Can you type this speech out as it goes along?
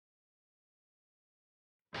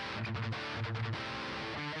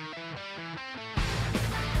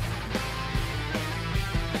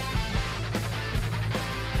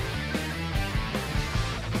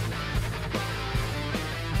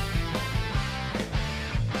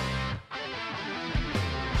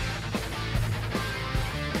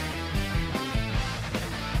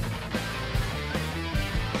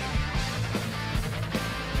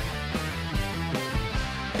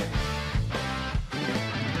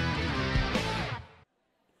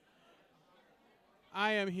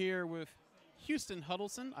I am here with Huston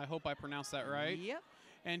Huddleston. I hope I pronounced that right. Yep.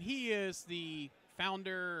 And he is the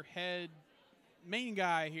founder, head, main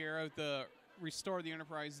guy here of the Restore the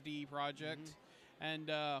Enterprise D project. And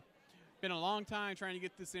been a long time trying to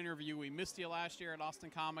get this interview. We missed you last year at Austin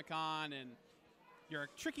Comic-Con, and you're a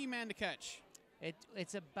tricky man to catch.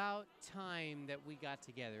 It's about time that we got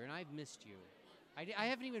together, and I've missed you. I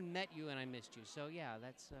haven't even met you, and I missed you. So, yeah,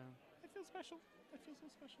 that's... I feel special. I feel so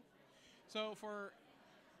special. So for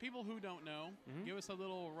people who don't know, give us a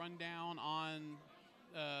little rundown on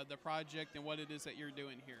the project and what it is that you're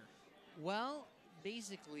doing here. Well,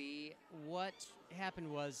 basically, what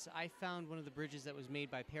happened was I found one of the bridges that was made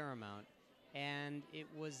by Paramount, and it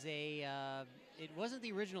was it wasn't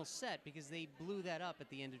the original set because they blew that up at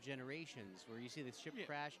the end of Generations, where you see the ship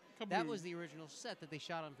crash. Kaboom. That was the original set that they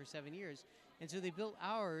shot on for 7 years. And so they built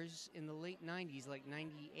ours in the late 90s, like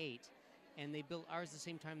 98, and they built ours the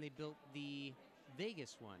same time they built the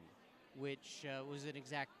Vegas one, which was an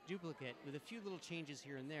exact duplicate with a few little changes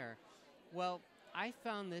here and there. Well, I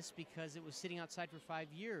found this because it was sitting outside for 5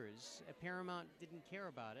 years. Paramount didn't care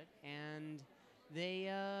about it, and they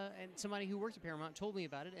and somebody who worked at Paramount told me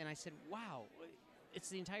about it, and I said, "Wow, it's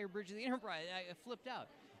the entire bridge of the Enterprise." I flipped out,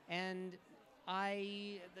 and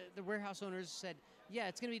the warehouse owners said, "Yeah,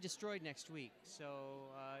 it's going to be destroyed next week.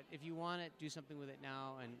 So if you want it, do something with it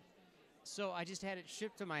now." And so I just had it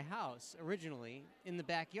shipped to my house originally in the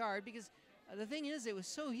backyard because the thing is, it was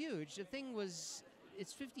so huge. The thing was,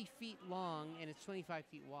 it's 50 feet long and it's 25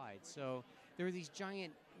 feet wide. So there were these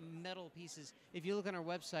giant metal pieces. If you look on our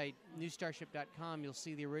website, newstarship.com, you'll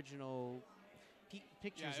see the original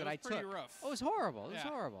pictures that I took. Pretty rough. Oh, it was horrible. It was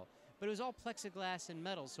horrible. But it was all plexiglass and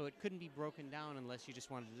metal, so it couldn't be broken down unless you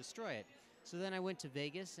just wanted to destroy it. So then I went to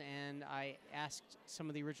Vegas and I asked some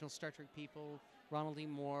of the original Star Trek people, Ronald E.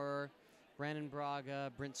 Moore, Brandon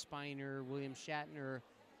Braga, Brent Spiner, William Shatner,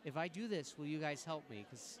 if I do this, will you guys help me?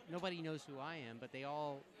 Because nobody knows who I am, but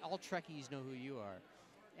all Trekies know who you are.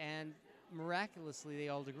 And miraculously, they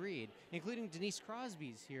all agreed, including Denise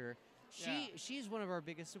Crosby's here. She's one of our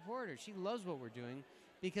biggest supporters. She loves what we're doing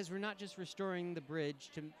because we're not just restoring the bridge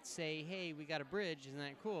to say, hey, we got a bridge, isn't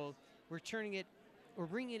that cool? We're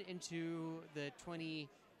bringing it into the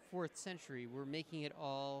 24th century. We're making it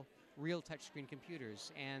all real touchscreen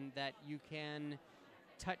computers, and that you can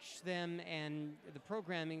touch them, and the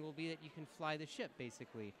programming will be that you can fly the ship,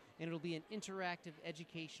 basically. And it'll be an interactive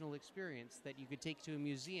educational experience that you could take to a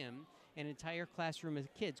museum. An entire classroom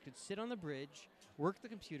of kids could sit on the bridge, work the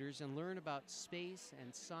computers, and learn about space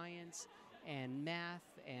and science and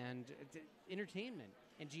math and entertainment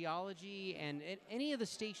and geology and any of the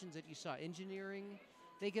stations that you saw, engineering.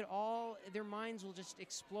 They could all, their minds will just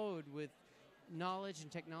explode with knowledge and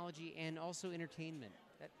technology and also entertainment.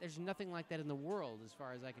 There's nothing like that in the world as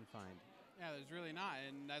far as I can find. Yeah, there's really not,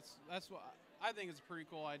 and that's what I think is a pretty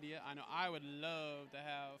cool idea. I know I would love to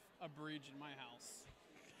have a bridge in my house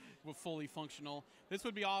with fully functional. This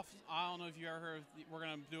would be off. I don't know if you ever heard. We're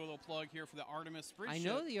gonna do a little plug here for the Artemis bridge. I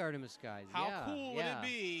know the Artemis guys. How cool would it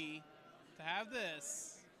be to have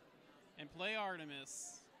this and play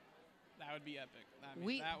Artemis? That would be epic. That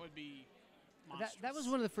would be. That was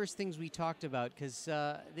one of the first things we talked about, because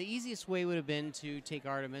the easiest way would have been to take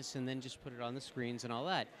Artemis and then just put it on the screens and all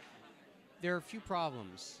that. There are a few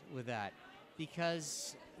problems with that,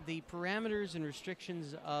 because the parameters and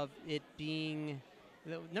restrictions of it being...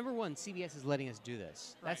 Number one, CBS is letting us do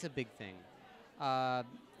this. Right. That's a big thing,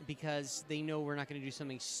 because they know we're not going to do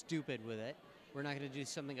something stupid with it. We're not going to do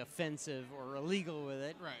something offensive or illegal with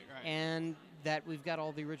it. Right. And that we've got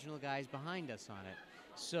all the original guys behind us on it.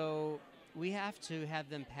 So we have to have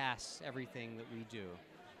them pass everything that we do.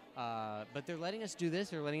 But they're letting us do this.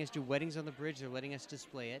 They're letting us do weddings on the bridge. They're letting us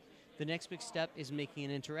display it. The next big step is making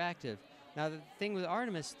it interactive. Now, the thing with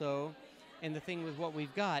Artemis, though, and the thing with what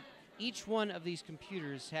we've got, each one of these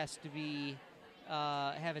computers has to be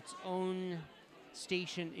have its own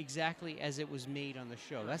station exactly as it was made on the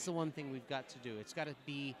show. That's the one thing we've got to do. It's got to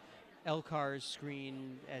be Elkar's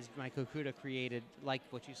screen, as Mike Okuda created, like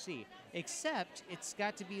what you see. Except it's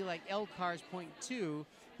got to be like Elkar's Point 2,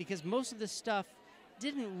 because most of the stuff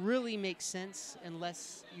didn't really make sense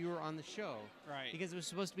unless you were on the show. Right. Because it was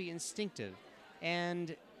supposed to be instinctive.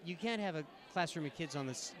 And you can't have a classroom of kids on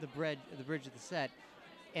the bridge of the set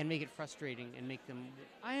and make it frustrating and make them,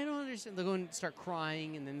 I don't understand. They'll go and start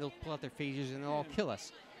crying, and then they'll pull out their phasers, and they'll all kill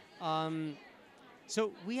us.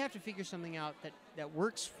 So we have to figure something out that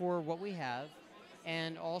works for what we have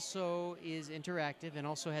and also is interactive and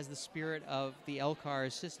also has the spirit of the LCAR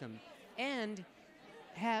system, and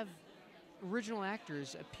have original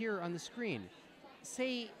actors appear on the screen.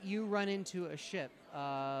 Say you run into a ship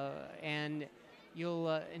and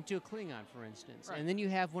you'll into a Klingon, for instance, right. and then you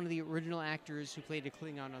have one of the original actors who played a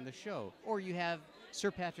Klingon on the show, or you have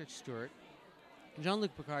Sir Patrick Stewart,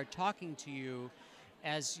 Jean-Luc Picard talking to you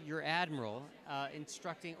as your admiral,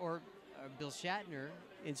 instructing, or Bill Shatner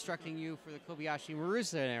instructing you for the Kobayashi Maru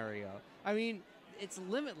scenario. I mean, it's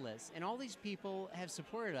limitless, and all these people have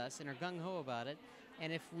supported us and are gung-ho about it,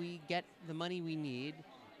 and if we get the money we need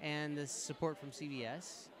and the support from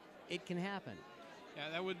CBS, it can happen. Yeah,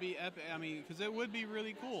 that would be epic. I mean, because it would be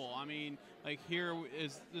really cool. I mean, like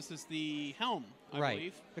this is the Helm, I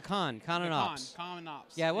believe. The Con and Ops. Con and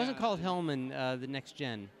Ops. Yeah, it wasn't called Helm in the Next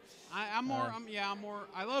Gen. I'm more.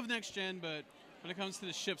 I love Next Gen, but when it comes to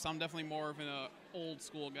the ships, I'm definitely more of an old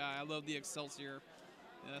school guy. I love the Excelsior.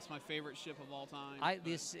 Yeah, that's my favorite ship of all time.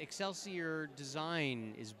 This Excelsior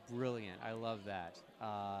design is brilliant. I love that.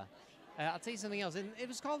 I'll tell you something else. And it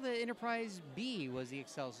was called the Enterprise B, was the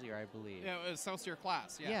Excelsior, I believe. Yeah, it was Excelsior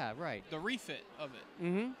class. Yeah. Yeah, right. The refit of it.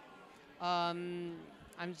 Mm-hmm. I'm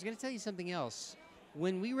just going to tell you something else.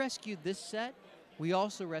 When we rescued this set, we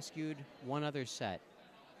also rescued one other set.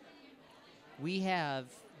 We have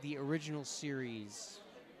the original series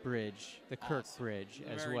bridge, the Kirk Bridge,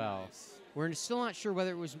 as Very well. Nice. We're still not sure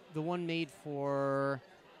whether it was the one made for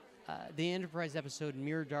the Enterprise episode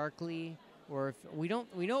Mirror Darkly, or if we know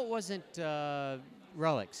it wasn't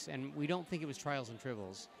Relics, and we don't think it was Trials and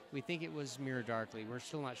Tribbles. We think it was Mirror Darkly. We're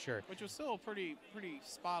still not sure. Which was still a pretty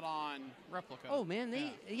spot on replica. Oh man,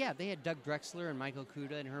 they had Doug Drexler and Michael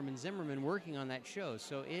Kuda and Herman Zimmerman working on that show,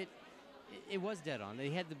 so it was dead on.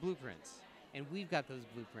 They had the blueprints. And we've got those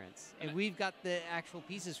blueprints. And we've got the actual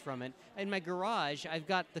pieces from it. In my garage, I've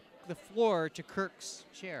got the floor to Kirk's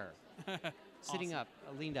chair. Sitting up,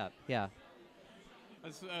 leaned up. Yeah. I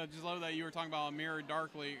just love that you were talking about Mirror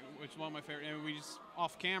Darkly, which is one of my favorite. And we just,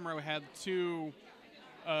 off camera, we had two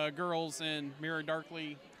girls in Mirror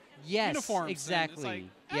Darkly uniforms. Exactly. It's like,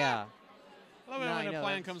 yeah. I love it when a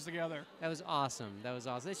plan comes together. That was awesome.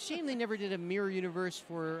 It's a shame they never did a mirror universe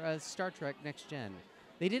for Star Trek Next Gen.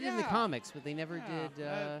 They did it in the comics, but they never did.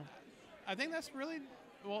 I think that's really,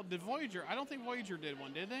 did Voyager? I don't think Voyager did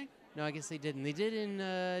one, did they? No, I guess they didn't. They did in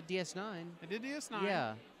DS9. They did DS9.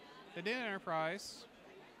 Yeah. They did Enterprise.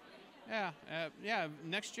 Yeah,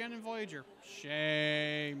 Next Gen and Voyager.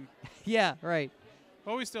 Shame. Yeah, right.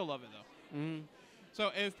 But we still love it, though. Mm-hmm.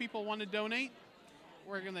 So if people want to donate,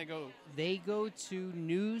 where can they go? They go to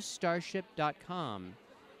newstarship.com,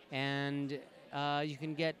 and you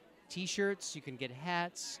can get T-shirts, you can get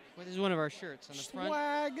hats. Well, this is one of our shirts. On the front,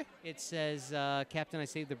 swag. It says, Captain, I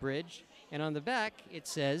saved the bridge. And on the back, it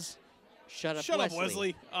says, Shut up,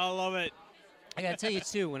 Wesley. I love it. I got to tell you,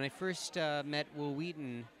 too, when I first met Will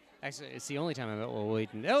Wheaton, actually, it's the only time I met Will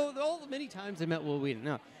Wheaton. Oh, all the many times I met Will Wheaton.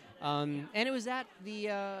 No. And it was at the,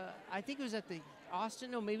 I think it was at the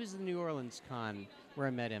Austin, no, maybe it was the New Orleans con where I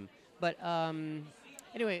met him. But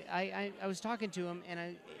anyway, I was talking to him, and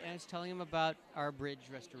I was telling him about our bridge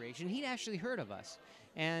restoration. He'd actually heard of us.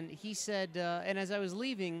 And he said, and as I was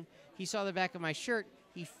leaving, he saw the back of my shirt.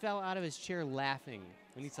 He fell out of his chair laughing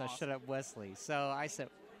when he saw Shut Up Wesley. So I said,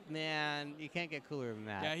 man, you can't get cooler than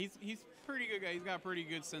that. Yeah, he's a pretty good guy. He's got a pretty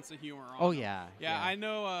good sense of humor. Oh, yeah. Yeah, I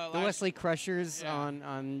know. The Wesley Crushers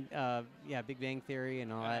on Big Bang Theory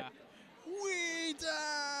and all that.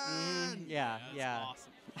 Wheaton! Yeah.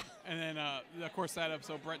 Awesome. And then, of course, that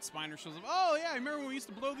episode, Brett Spiner shows up. Oh, yeah, remember when we used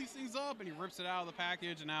to blow these things up? And he rips it out of the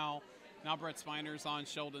package, and now Brett Spiner's on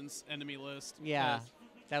Sheldon's enemy list. Yeah,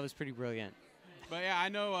 that was pretty brilliant. But, yeah, I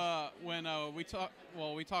know when we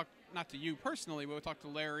talked, not to you personally, but we talked to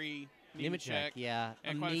Larry Nemechek. Yeah,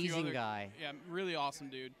 amazing guy. Yeah, really awesome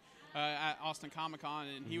dude at Austin Comic-Con.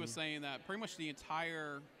 And he was saying that pretty much the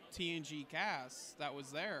entire TNG cast that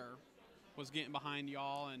was there was getting behind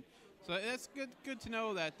y'all. And so it's good to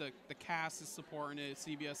know that the cast is supporting it,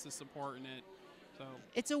 CBS is supporting it. So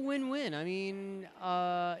it's a win-win. I mean,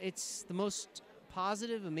 it's the most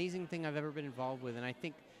positive, amazing thing I've ever been involved with. And I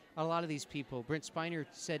think a lot of these people, Brent Spiner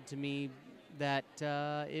said to me that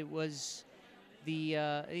it was he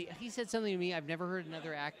said something to me I've never heard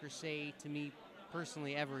another actor say to me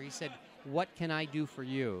personally ever. He said, "What can I do for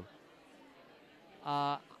you?"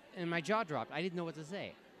 and my jaw dropped. I didn't know what to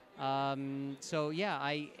say. So yeah,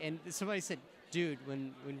 and somebody said, "Dude,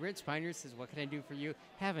 when Rich Spiner says, 'What can I do for you?'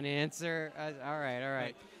 Have an answer." All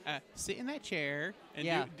right. Sit in that chair and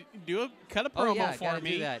Yeah. cut a promo for gotta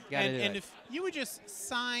me. do that. Gotta do and it. if you would just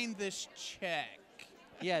sign this check.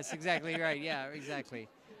 Yes, exactly right. Yeah, exactly.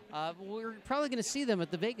 We're probably going to see them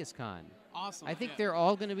at the Vegas Con. Awesome. I think yeah. they're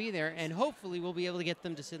all going to be there, and hopefully we'll be able to get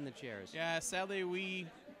them to sit in the chairs. Yeah, sadly we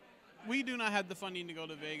do not have the funding to go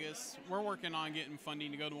to Vegas. We're working on getting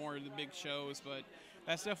funding to go to more of the big shows, but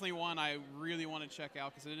that's definitely one I really want to check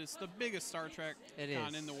out because it is the biggest Star Trek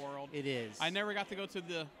con in the world. It is. I never got to go to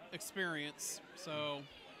the experience, so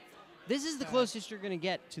This is the closest you're going to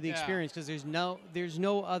get to the experience because there's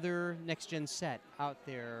no other next-gen set out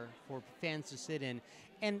there for fans to sit in.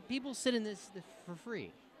 And people sit in this for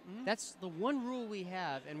free. Mm-hmm. That's the one rule we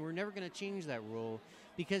have, and we're never going to change that rule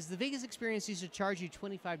because the Vegas experience used to charge you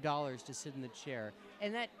 $25 to sit in the chair.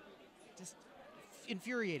 And that just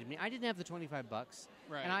infuriated me. I didn't have the $25.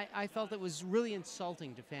 Right. And I felt it was really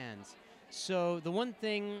insulting to fans. So the one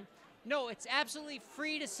thing, no, it's absolutely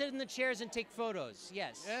free to sit in the chairs and take photos.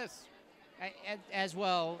 Yes. Yes. As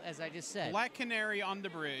well as I just said. Black Canary on the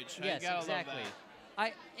bridge. Yes, I gotta exactly.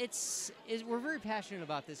 Love that. We're very passionate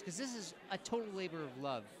about this because this is a total labor of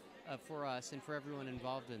love for us and for everyone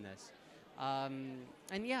involved in this.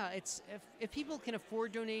 And yeah, if people can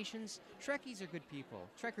afford donations, Trekies are good people.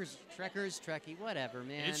 Trekkers, Trekkie, whatever,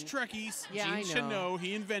 man. It's Trekies. Yeah, Gene I know. should know.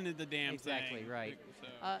 He invented the damn thing. Exactly right. So.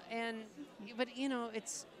 But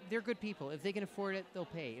they're good people. If they can afford it, they'll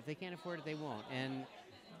pay. If they can't afford it, they won't. And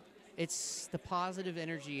it's the positive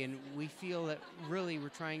energy, and we feel that really we're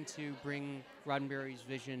trying to bring Roddenberry's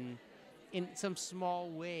vision in some small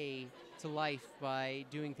way to life by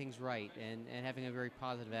doing things right and having a very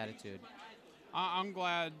positive attitude. I'm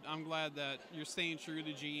glad that you're staying true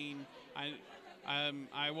to Gene.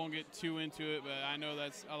 I won't get too into it, but I know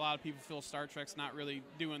that's a lot of people feel Star Trek's not really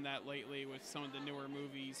doing that lately with some of the newer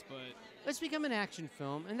movies. But let's become an action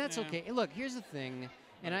film, and that's okay. Look, here's the thing,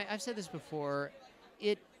 and I've said this before.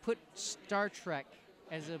 It put Star Trek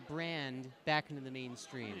as a brand back into the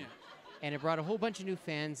mainstream. Yeah. And it brought a whole bunch of new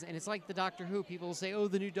fans, and it's like the Doctor Who. People will say, "Oh,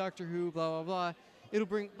 the new Doctor Who, blah blah blah." It'll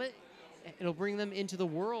bring them into the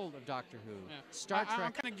world of Doctor Who. Yeah. Star Trek.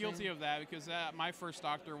 I'm kind of guilty of that because my first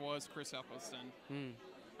Doctor was Chris Eccleston.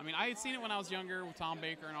 I mean, I had seen it when I was younger with Tom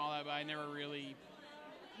Baker and all that, but I never really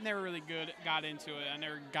got into it. I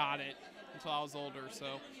never got it until I was older.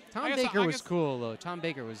 So Tom Baker was cool, though. Tom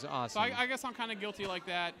Baker was awesome. So I guess I'm kind of guilty like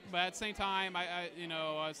that. But at the same time,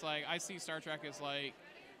 it's like I see Star Trek as like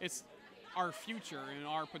it's our future and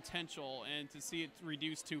our potential, and to see it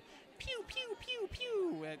reduced to pew pew pew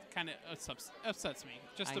pew, it kind of upsets me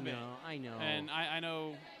just a bit. I know. And I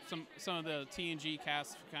know some of the TNG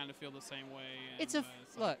cast kind of feel the same way.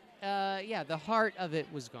 The heart of it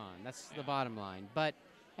was gone. That's the bottom line. But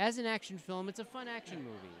as an action film, it's a fun action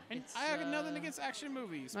movie. And I have nothing against action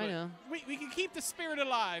movies. But I know. We can keep the spirit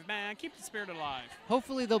alive, man. Keep the spirit alive.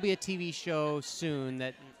 Hopefully there'll be a TV show soon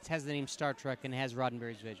that has the name Star Trek and has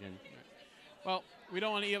Roddenberry's vision. Well, we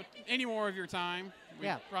don't want to eat any more of your time. We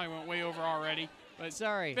probably went way over already. But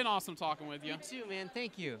sorry. It's been awesome talking with you. You too, man.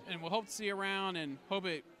 Thank you. And we'll hope to see you around and hope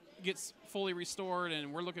it gets fully restored,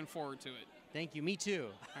 and we're looking forward to it. Thank you. Me too.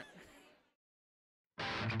 All right.